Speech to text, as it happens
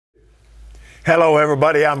Hello,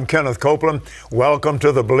 everybody. I'm Kenneth Copeland. Welcome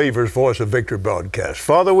to the Believer's Voice of Victory broadcast.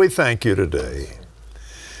 Father, we thank you today.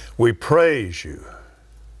 We praise you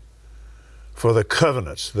for the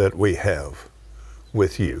covenants that we have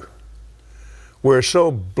with you. We're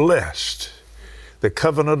so blessed. The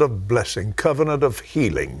covenant of blessing, covenant of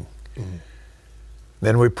healing.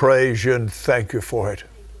 Then we praise you and thank you for it.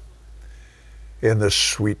 In the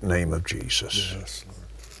sweet name of Jesus. Yes, Lord.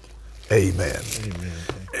 Amen.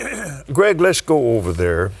 Amen. Greg, let's go over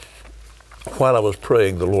there. While I was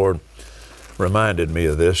praying, the Lord reminded me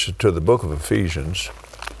of this, to the book of Ephesians.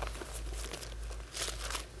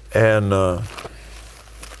 And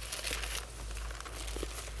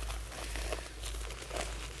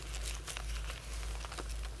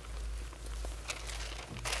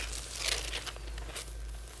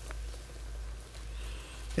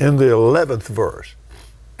in the 11th verse,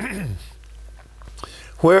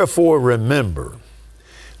 wherefore remember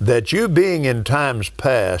that you being in times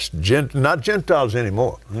past, not Gentiles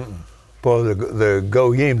anymore. For the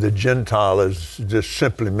Goyim, the Gentile, just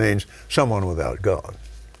simply means someone without God.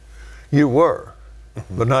 You were,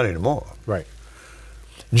 but not anymore. Right.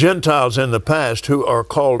 Gentiles in the past who are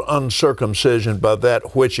called uncircumcision by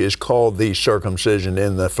that which is called the circumcision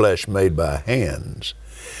in the flesh made by hands.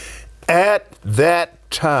 At that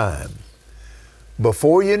time,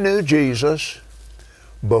 before you knew Jesus,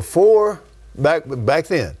 back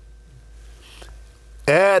then,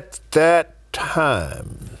 at that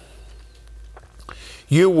time,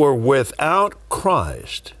 you were without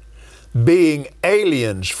Christ, being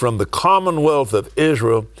aliens from the commonwealth of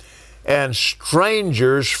Israel and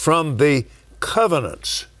strangers from the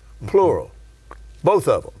covenants, plural, both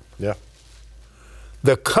of them. Yeah.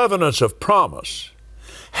 The covenants of promise,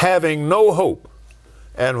 having no hope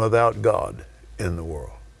and without God in the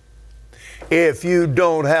world. If you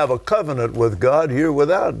don't have a covenant with God, you're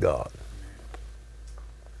without God.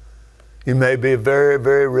 You may be a very,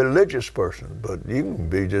 very religious person, but you can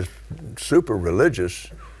be just super religious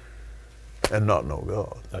and not know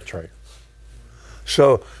God. That's right.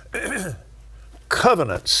 So,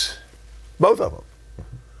 covenants, both of them,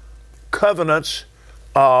 covenants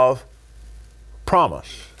of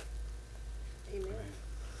promise. Amen.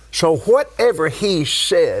 So whatever he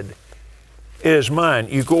said is mine.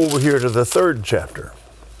 You go over here to the 3rd chapter.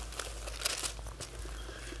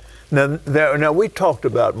 Now we talked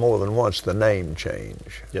about more than once the name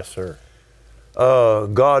change. Yes, sir.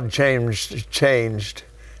 God changed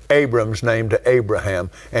Abram's name to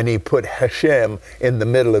Abraham, and he put Hashem in the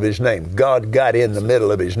middle of his name. God got in the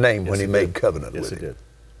middle of his name when he made covenant with him. Yes, he did.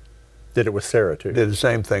 Did it with Sarah, too. Did the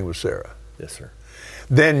same thing with Sarah. Yes, sir.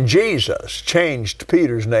 Then Jesus changed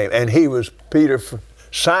Peter's name, and he was Peter.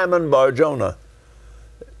 Simon Bar-Jonah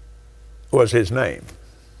was his name.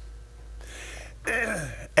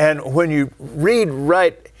 And when you read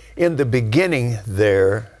right in the beginning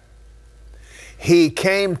there, he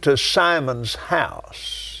came to Simon's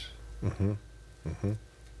house.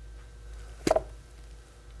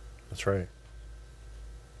 That's right.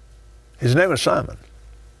 His name was Simon.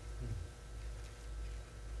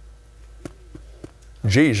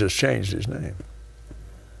 Jesus changed his name.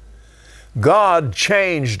 God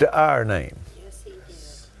changed our name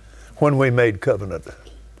when we made covenant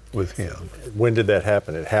with him. When did that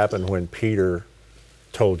happen? It happened when Peter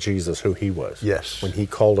told Jesus who he was. Yes. When he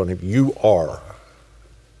called on him, you are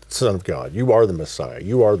the Son of God. You are the Messiah.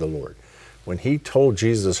 You are the Lord. When he told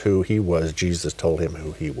Jesus who he was, Jesus told him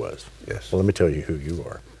who he was. Yes. Well, let me tell you who you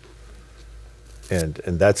are. And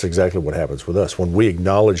that's exactly what happens with us. When we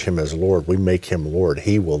acknowledge him as Lord, we make him Lord,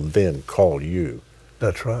 he will then call you.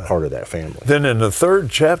 That's right. Part of that family. Then in the 3rd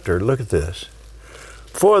chapter, look at this.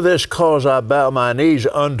 For this cause I bow my knees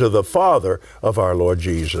unto the Father of our Lord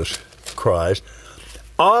Jesus Christ,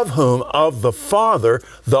 of whom, of the Father,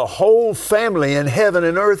 the whole family in heaven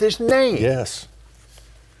and earth is named. Yes.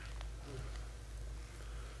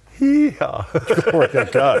 Yeah. Glory to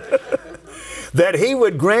God. That he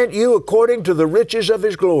would grant you according to the riches of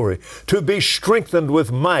his glory, to be strengthened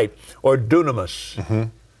with might, or dunamis.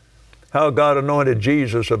 How God anointed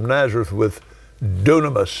Jesus of Nazareth with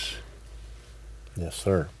dunamis. Yes,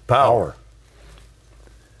 sir. Power.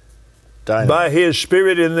 Dynamite. By his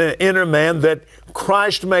Spirit in the inner man, that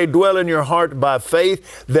Christ may dwell in your heart by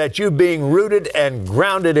faith, that you being rooted and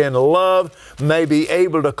grounded in love may be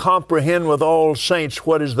able to comprehend with all saints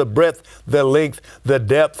what is the breadth, the length, the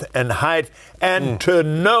depth, and height, and to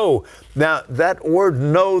know. Now, that word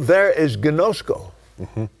know there is gnosko.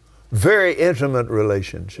 Very intimate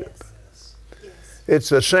relationship. Yes. It's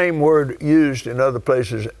the same word used in other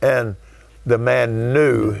places, and the man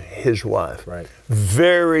knew his wife. Right.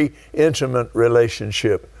 Very intimate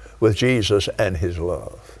relationship with Jesus and His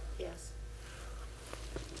love. Yes.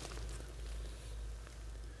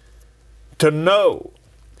 To know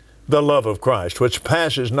the love of Christ, which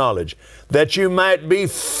passes knowledge, that you might be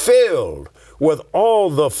filled with all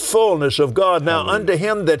the fullness of God. Now unto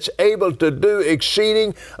Him that's able to do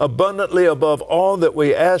exceeding abundantly above all that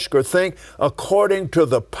we ask or think, according to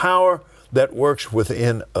the power that works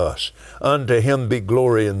within us. Unto Him be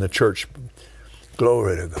glory in the church.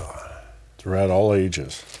 Glory to God. Throughout all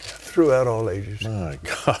ages. Throughout all ages. My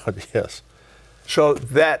God, yes. So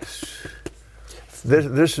this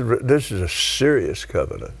is a serious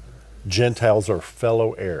covenant. Gentiles are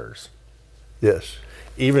fellow heirs. Yes.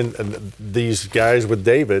 Even these guys with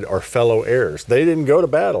David are fellow heirs. They didn't go to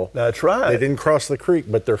battle. That's right. They didn't cross the creek,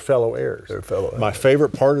 but they're fellow heirs. They're fellow heirs. My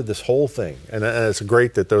favorite part of this whole thing, and it's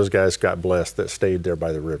great that those guys got blessed that stayed there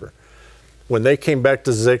by the river. When they came back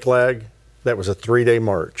to Ziklag, that was a 3-day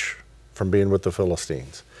march from being with the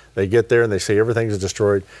Philistines. They get there and they see everything's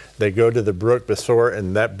destroyed. They go to the brook Besor,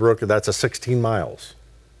 and that brook, that's a 16 miles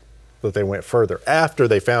that they went further after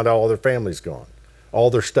they found all their family's gone. All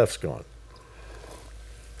their stuff's gone.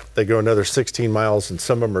 They go another 16 miles, and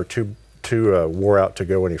some of them are too wore out to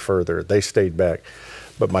go any further. They stayed back.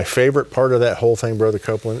 But my favorite part of that whole thing, Brother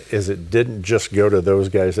Copeland, is it didn't just go to those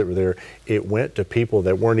guys that were there. It went to people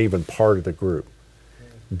that weren't even part of the group.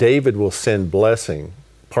 David will send blessing,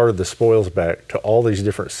 part of the spoils, back to all these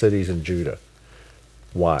different cities in Judah.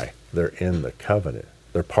 Why? They're in the covenant.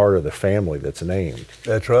 They're part of the family that's named.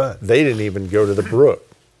 That's right. They didn't even go to the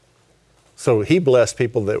brook. So he blessed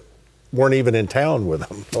people that weren't even in town with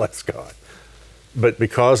them, bless God. But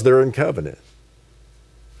because they're in covenant,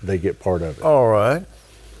 they get part of it. All right.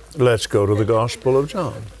 Let's go to the Gospel of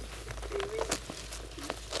John.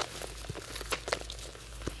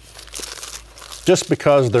 Just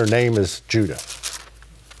because their name is Judah.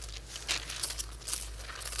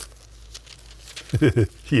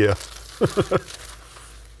 Yeah.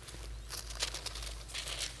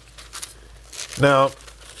 Now,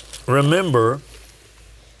 remember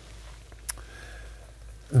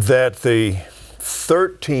that the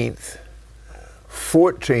 13th,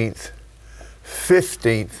 14th,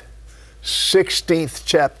 15th, 16th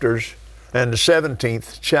chapters and the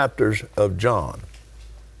 17th chapters of John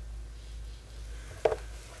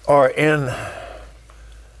are in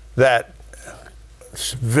that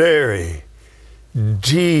very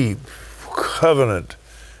deep covenant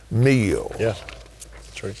meal. Yeah,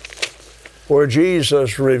 that's right. Where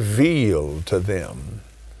Jesus revealed to them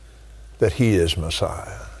that He is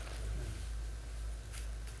Messiah.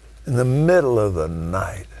 In the middle of the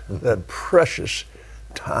night, that precious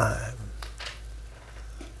time,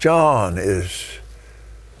 John is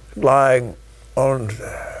lying on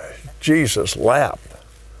Jesus' lap.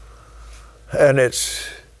 And it's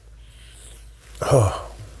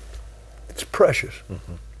precious.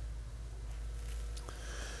 Mm-hmm.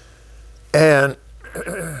 And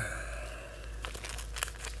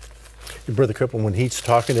Brother Copeland, when he's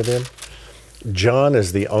talking to them, John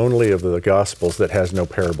is the only of the Gospels that has no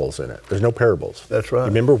parables in it. There's no parables. That's right.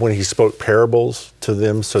 Remember when he spoke parables to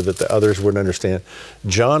them so that the others wouldn't understand?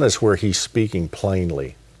 John is where he's speaking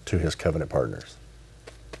plainly to his covenant partners.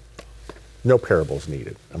 No parables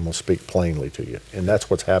needed. I'm going to speak plainly to you. And that's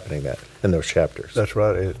what's happening in those chapters. that's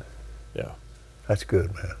right, Ed. Yeah, That's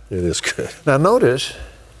good, man. it is good. Now notice,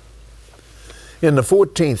 in the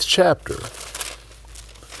 14th chapter,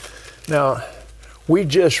 now we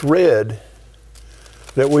just read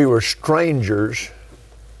that we were strangers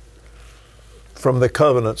from the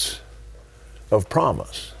covenants of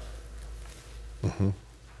promise. Mm-hmm.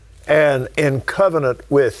 And in covenant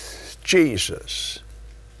with Jesus.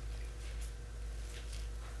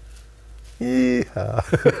 Yeehaw.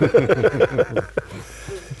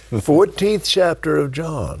 14th chapter of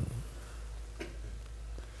John.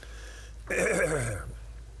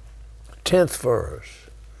 10th verse.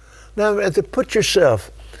 Now, put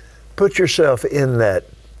yourself in that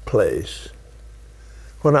place.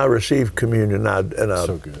 When I receive communion, I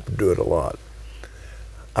So good. do it a lot.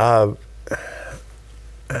 I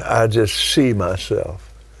just see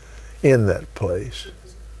myself in that place,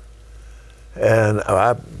 and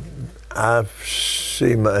I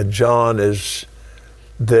see John is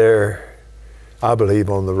there. I believe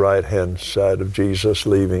on the right hand side of Jesus,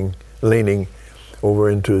 leaning over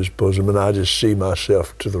into his bosom, and I just see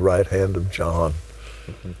myself to the right hand of John,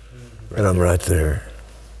 and I'm right there.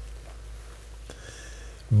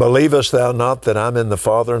 Believest thou not that I'm in the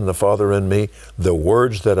Father, and the Father in me? The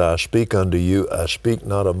words that I speak unto you, I speak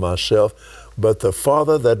not of myself, but the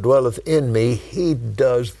Father that dwelleth in me, he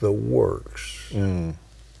does the works.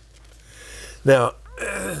 Now,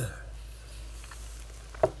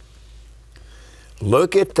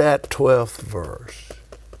 Look at that 12th verse.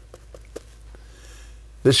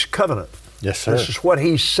 This covenant. Yes, sir. This is what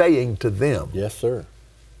he's saying to them. Yes, sir.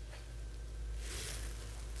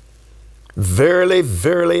 Verily,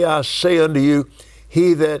 verily, I say unto you,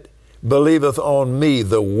 he that believeth on me,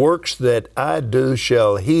 the works that I do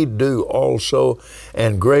shall he do also,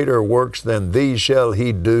 and greater works than these shall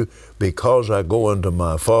he do, because I go unto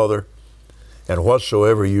my Father. And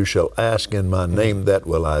whatsoever you shall ask in my name, that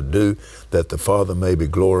will I do, that the Father may be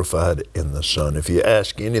glorified in the Son. If you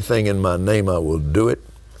ask anything in my name, I will do it.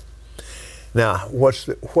 Now,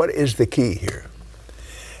 what is the key here?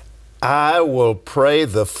 I will pray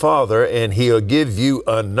the Father, and he'll give you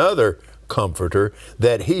another Comforter,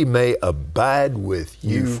 that he may abide with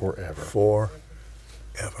you forever.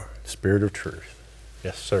 Forever. Spirit of truth.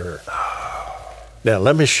 Yes, sir. Now,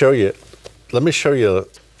 let me show you.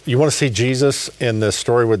 You want to see Jesus in the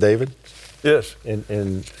story with David? Yes. In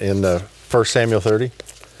 1 Samuel 30?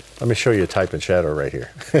 Let me show you a type and shadow right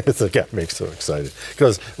here. It's got me so excited.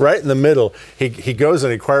 Because right in the middle, he goes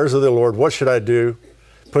and inquires of the Lord, what should I do?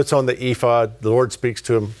 Puts on the ephod. The Lord speaks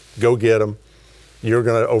to him, go get him. You're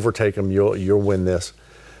going to overtake him. You'll win this.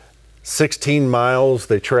 16 miles,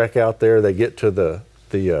 they trek out there. They get to the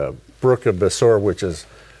brook of Besor,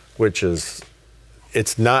 which is,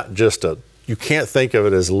 it's not just you can't think of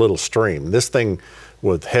it as a little stream. This thing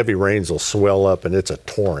with heavy rains will swell up and it's a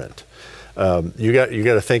torrent. You got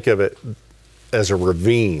to think of it as a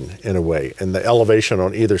ravine in a way, and the elevation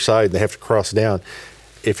on either side, they have to cross down.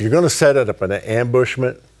 If you're going to set it up an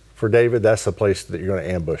ambushment for David, that's the place that you're going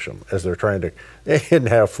to ambush them as they're trying to. They didn't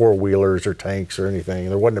have four-wheelers or tanks or anything.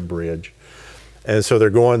 There wasn't a bridge. And so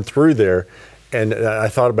they're going through there. And I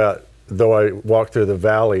thought about, though I walk through the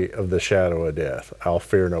valley of the shadow of death, I'll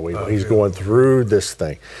fear no evil. He's going through this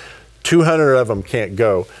thing. 200 of them can't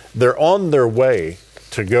go. They're on their way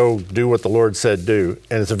to go do what the Lord said do.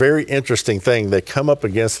 And it's a very interesting thing. They come up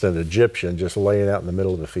against an Egyptian just laying out in the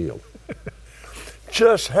middle of the field.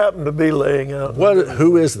 Just happened to be laying out.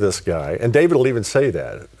 Who is this guy? And David will even say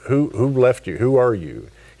that. Who left you? Who are you?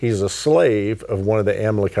 He's a slave of one of the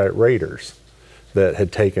Amalekite raiders that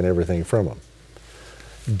had taken everything from him.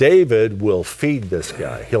 David will feed this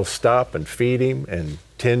guy. He'll stop and feed him and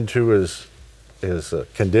tend to his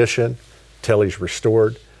condition till he's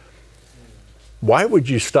restored. Why would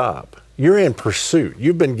you stop? You're in pursuit.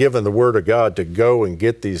 You've been given the word of God to go and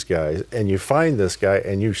get these guys, and you find this guy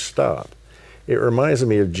and you stop. It reminds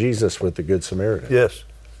me of Jesus with the Good Samaritan. Yes.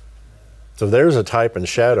 So there's a type and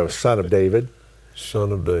shadow, son of David.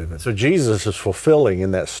 Son of David. So Jesus is fulfilling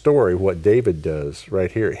in that story what David does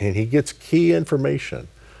right here. And he gets key information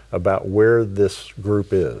about where this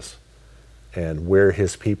group is and where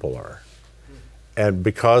his people are. And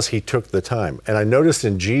because he took the time. And I noticed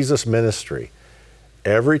in Jesus' ministry,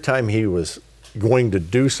 every time he was going to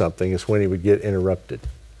do something is when he would get interrupted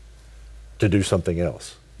to do something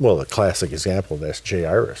else. Well, the classic example of that's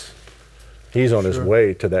Jairus. He's on his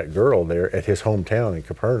way to that girl there at his hometown in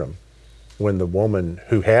Capernaum when the woman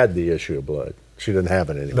who had the issue of blood, she didn't have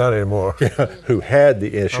it anymore. Not anymore. Who had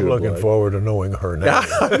the issue of blood. I'm looking forward to knowing her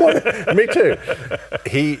name. Me too.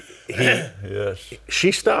 Yes.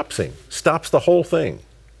 She stops him, stops the whole thing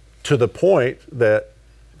to the point that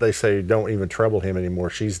they say, don't even trouble him anymore.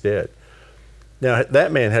 She's dead. Now,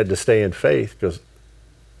 that man had to stay in faith because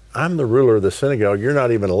I'm the ruler of the synagogue. You're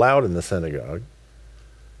not even allowed in the synagogue.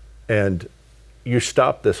 And you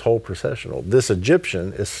stop this whole processional. This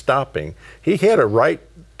Egyptian is stopping. He had a right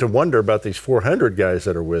to wonder about these 400 guys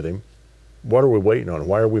that are with him. What are we waiting on?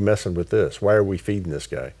 Why are we messing with this? Why are we feeding this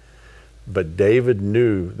guy? But David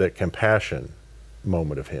knew that compassion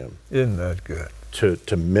moment of him. Isn't that good?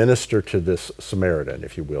 To minister to this Samaritan,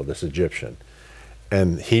 if you will, this Egyptian.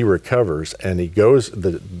 And he recovers and he goes,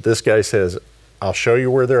 this guy says, I'll show you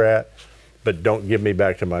where they're at, but don't give me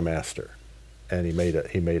back to my master. And he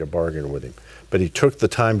made a bargain with him. But he took the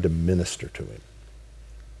time to minister to him.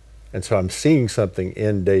 And so I'm seeing something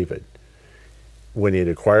in David. When he had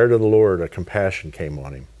acquired of the Lord, a compassion came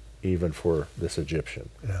on him, even for this Egyptian.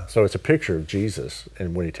 Yeah. So it's a picture of Jesus,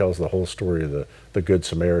 and when he tells the whole story of the Good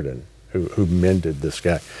Samaritan who mended this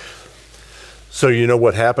guy. So you know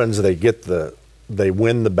what happens? They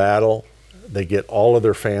win the battle. They get all of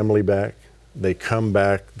their family back. They come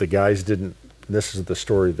back. The guys didn't. This is the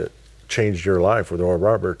story that changed your life with Oral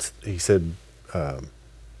Roberts. He said,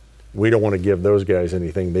 we don't want to give those guys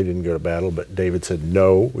anything. They didn't go to battle. But David said,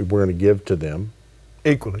 no, we're going to give to them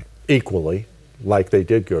equally, like they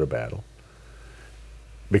did go to battle,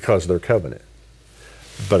 because they're covenant.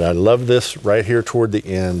 But I love this right here toward the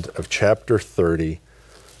end of chapter 30.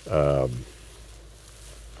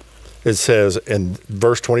 It says in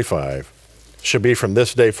verse 25, shall be from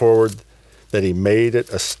this day forward, that he made it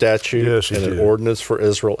a statute and an ordinance for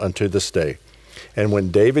Israel unto this day. And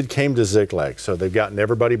when David came to Ziklag, so they've gotten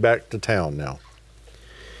everybody back to town now,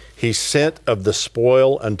 he sent of the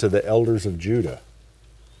spoil unto the elders of Judah,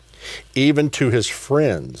 even to his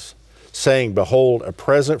friends, saying, behold, a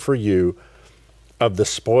present for you of the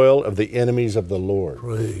spoil of the enemies of the Lord.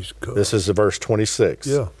 Praise God. This is verse 26.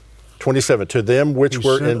 Yeah. 27, to them which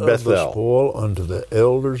were in Bethel. Of the spoil unto the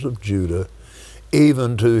elders of Judah,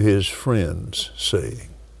 even to his friends, saying,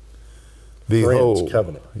 behold, Friends,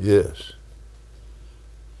 covenant. Yes,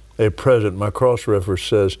 a present. My cross-reference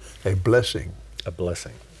says a blessing. A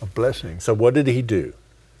blessing. A blessing. So what did he do?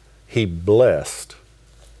 He blessed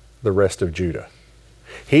the rest of Judah.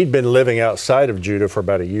 He'd been living outside of Judah for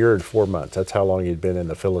about 1 year and 4 months. That's how long he'd been in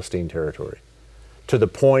the Philistine territory. To the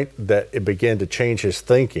point that it began to change his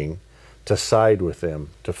thinking to side with them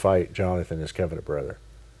to fight Jonathan, his covenant brother,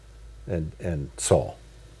 and Saul.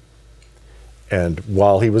 And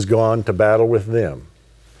while he was gone to battle with them,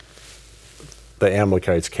 the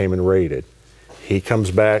Amalekites came and raided. He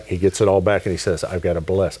comes back, he gets it all back, and he says, I got to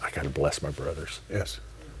bless my brothers. Yes.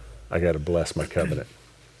 I got to bless my covenant.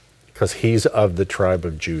 Because he's of the tribe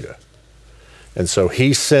of Judah. And so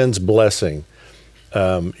he sends blessing.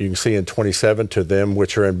 You can see in 27, to them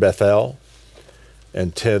which are in Bethel,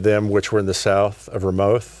 and to them which were in the south of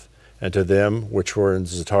Ramoth, and to them which were in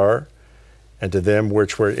Zatar, and to them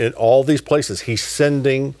which were in all these places. He's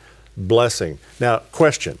sending blessing. Now,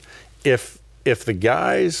 question, if the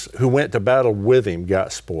guys who went to battle with him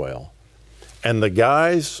got spoil, and the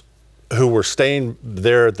guys who were staying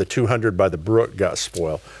there at the 200 by the brook got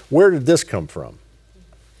spoil, where did this come from?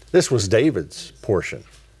 This was David's portion.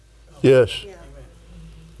 Yes.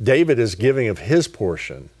 David is giving of his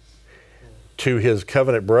portion to his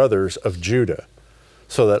covenant brothers of Judah,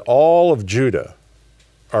 so that all of Judah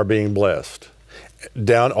are being blessed.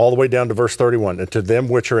 Down all the way down to verse 31, and to them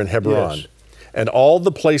which are in Hebron, yes, and all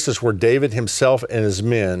the places where David himself and his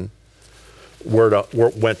men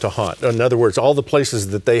went to haunt. In other words, all the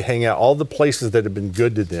places that they hang out, all the places that have been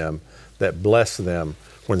good to them, that blessed them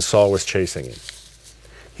when Saul was chasing him.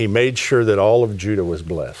 He made sure that all of Judah was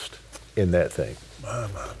blessed in that thing.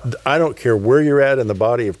 I don't care where you're at in the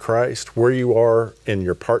body of Christ, where you are in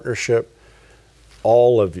your partnership,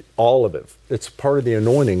 all of it. It's part of the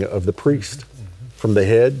anointing of the priest, from the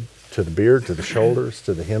head to the beard to the shoulders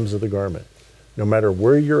to the hems of the garment. No matter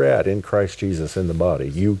where you're at in Christ Jesus in the body,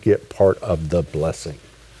 you get part of the blessing.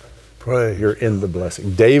 Pray. You're in the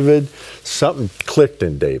blessing. David, something clicked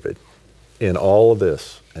in David in all of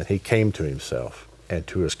this, and he came to himself and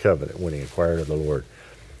to his covenant when he inquired of the Lord.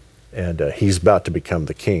 And he's about to become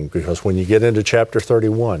the king, because when you get into chapter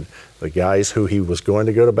 31, the guys who he was going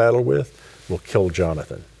to go to battle with will kill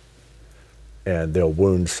Jonathan. And they'll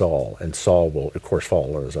wound Saul, and Saul will, of course,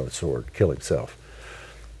 fall on his own sword, kill himself.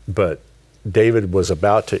 But David was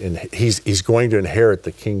about to, he's going to inherit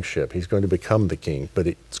the kingship. He's going to become the king, but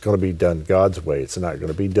it's going to be done God's way. It's not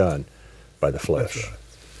going to be done by the flesh, right,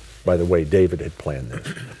 by the way David had planned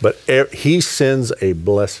this. But he sends a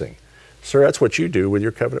blessing. Sir, that's what you do with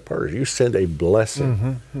your covenant partners. You send a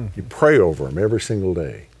blessing. You pray over them every single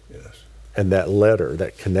day. Yes. And that letter,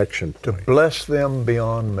 that connection point. To bless them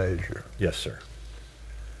beyond measure. Yes, sir.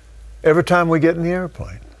 Every time we get in the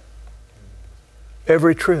airplane.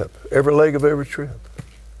 Every trip. Every leg of every trip.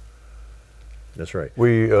 That's right.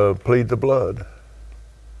 We plead the blood.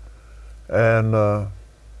 And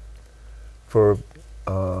for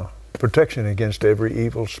protection against every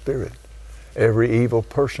evil spirit. Every evil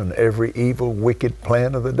person, every evil, wicked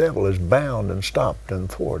plan of the devil is bound and stopped and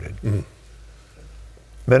thwarted.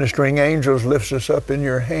 Ministering angels lifts us up in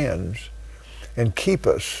your hands and keep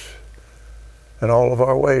us in all of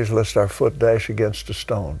our ways, lest our foot dash against a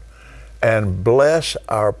stone. And bless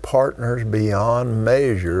our partners beyond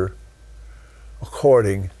measure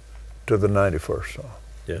according to the 91st Psalm.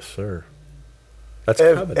 Yes, sir. That's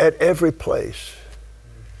covenant. At every place.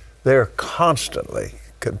 They're constantly,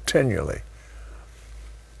 continually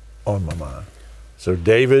on my mind. So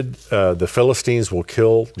David, the Philistines will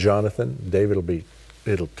kill Jonathan. David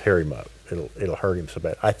it'll tear him up. It'll hurt him so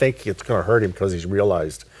bad. I think it's going to hurt him because he's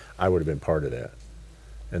realized I would have been part of that,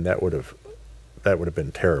 and that would have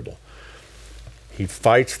been terrible. He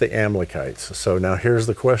fights the Amalekites. So now here's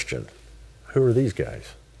the question: who are these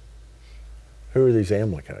guys? Who are these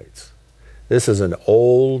Amalekites? This is an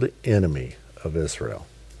old enemy of Israel.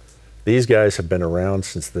 These guys have been around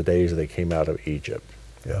since the days they came out of Egypt.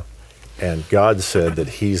 Yeah. And God said that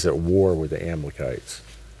he's at war with the Amalekites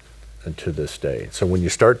and to this day. So when you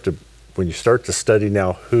start to study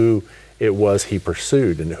now who it was he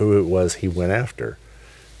pursued and who it was he went after,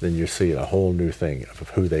 then you see a whole new thing of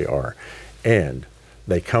who they are. And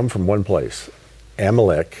they come from one place.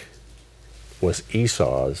 Amalek was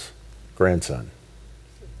Esau's grandson.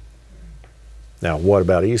 Now, what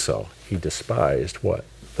about Esau? He despised what?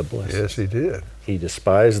 The blessing. Yes, he did. He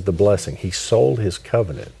despised the blessing. He sold his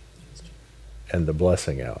covenant and the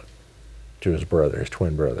blessing out to his brother, his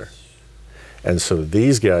twin brother. And so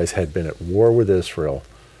these guys had been at war with Israel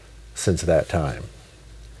since that time.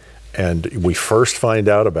 And we first find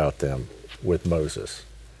out about them with Moses,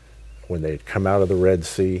 when they had come out of the Red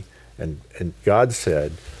Sea, and God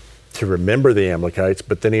said to remember the Amalekites,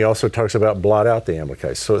 but then he also talks about blot out the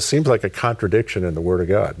Amalekites. So it seems like a contradiction in the Word of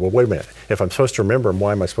God. Well, wait a minute. If I'm supposed to remember them,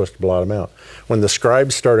 why am I supposed to blot them out? When the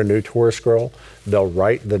scribes start a new Torah scroll, they'll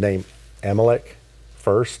write the name Amalek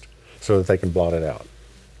first so that they can blot it out.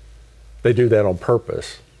 They do that on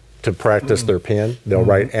purpose to practice their pen. They'll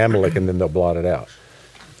write Amalek and then they'll blot it out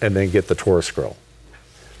and then get the Torah scroll,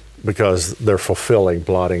 because they're fulfilling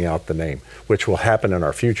blotting out the name, which will happen in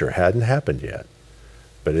our future. Hadn't happened yet,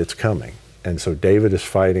 but it's coming. And so David is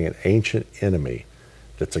fighting an ancient enemy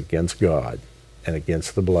that's against God and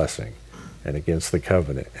against the blessing and against the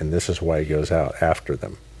covenant, and this is why he goes out after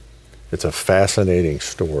them. It's a fascinating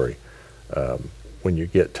story. When you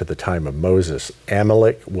get to the time of Moses,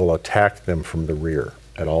 Amalek will attack them from the rear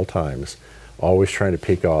at all times, always trying to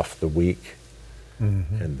pick off the weak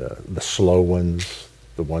and the slow ones,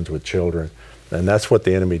 the ones with children. And that's what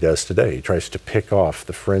the enemy does today. He tries to pick off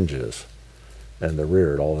the fringes and the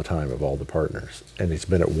rear at all the time of all the partners. And he's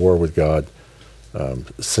been at war with God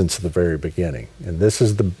since the very beginning. And this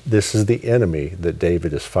is the enemy that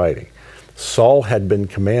David is fighting. Saul had been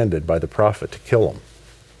commanded by the prophet to kill him,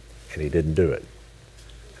 and he didn't do it.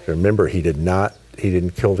 Remember, he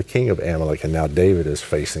didn't kill the king of Amalek, and now David is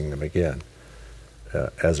facing them again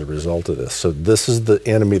as a result of this. So this is the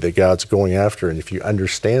enemy that God's going after, and if you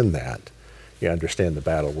understand that, you understand the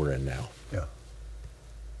battle we're in now. Yeah.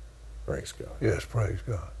 Praise God. Yes, praise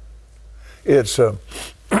God. It's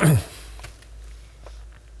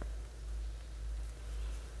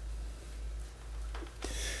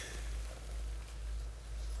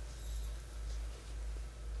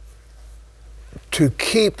to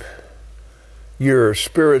keep your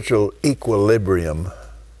spiritual equilibrium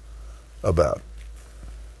about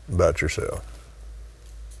yourself.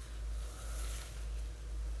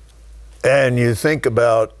 And you think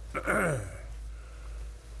about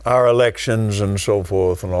our elections and so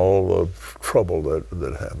forth and all the trouble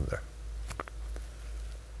that happened there.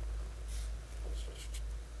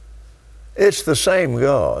 It's the same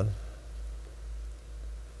God,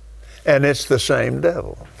 and it's the same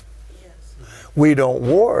devil. We don't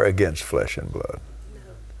war against flesh and blood,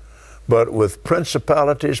 but with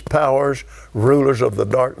principalities, powers, rulers of the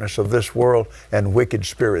darkness of this world, and wicked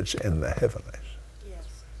spirits in the heavenlies. Yes.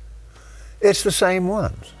 It's the same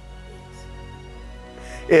ones.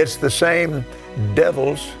 Yes. It's the same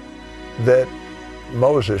devils that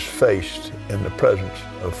Moses faced in the presence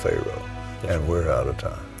of Pharaoh. And we're out of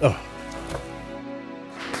time. Oh.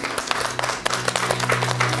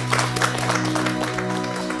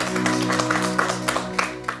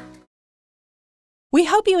 We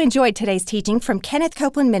hope you enjoyed today's teaching from Kenneth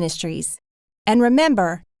Copeland Ministries. And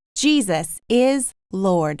remember, Jesus is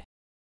Lord.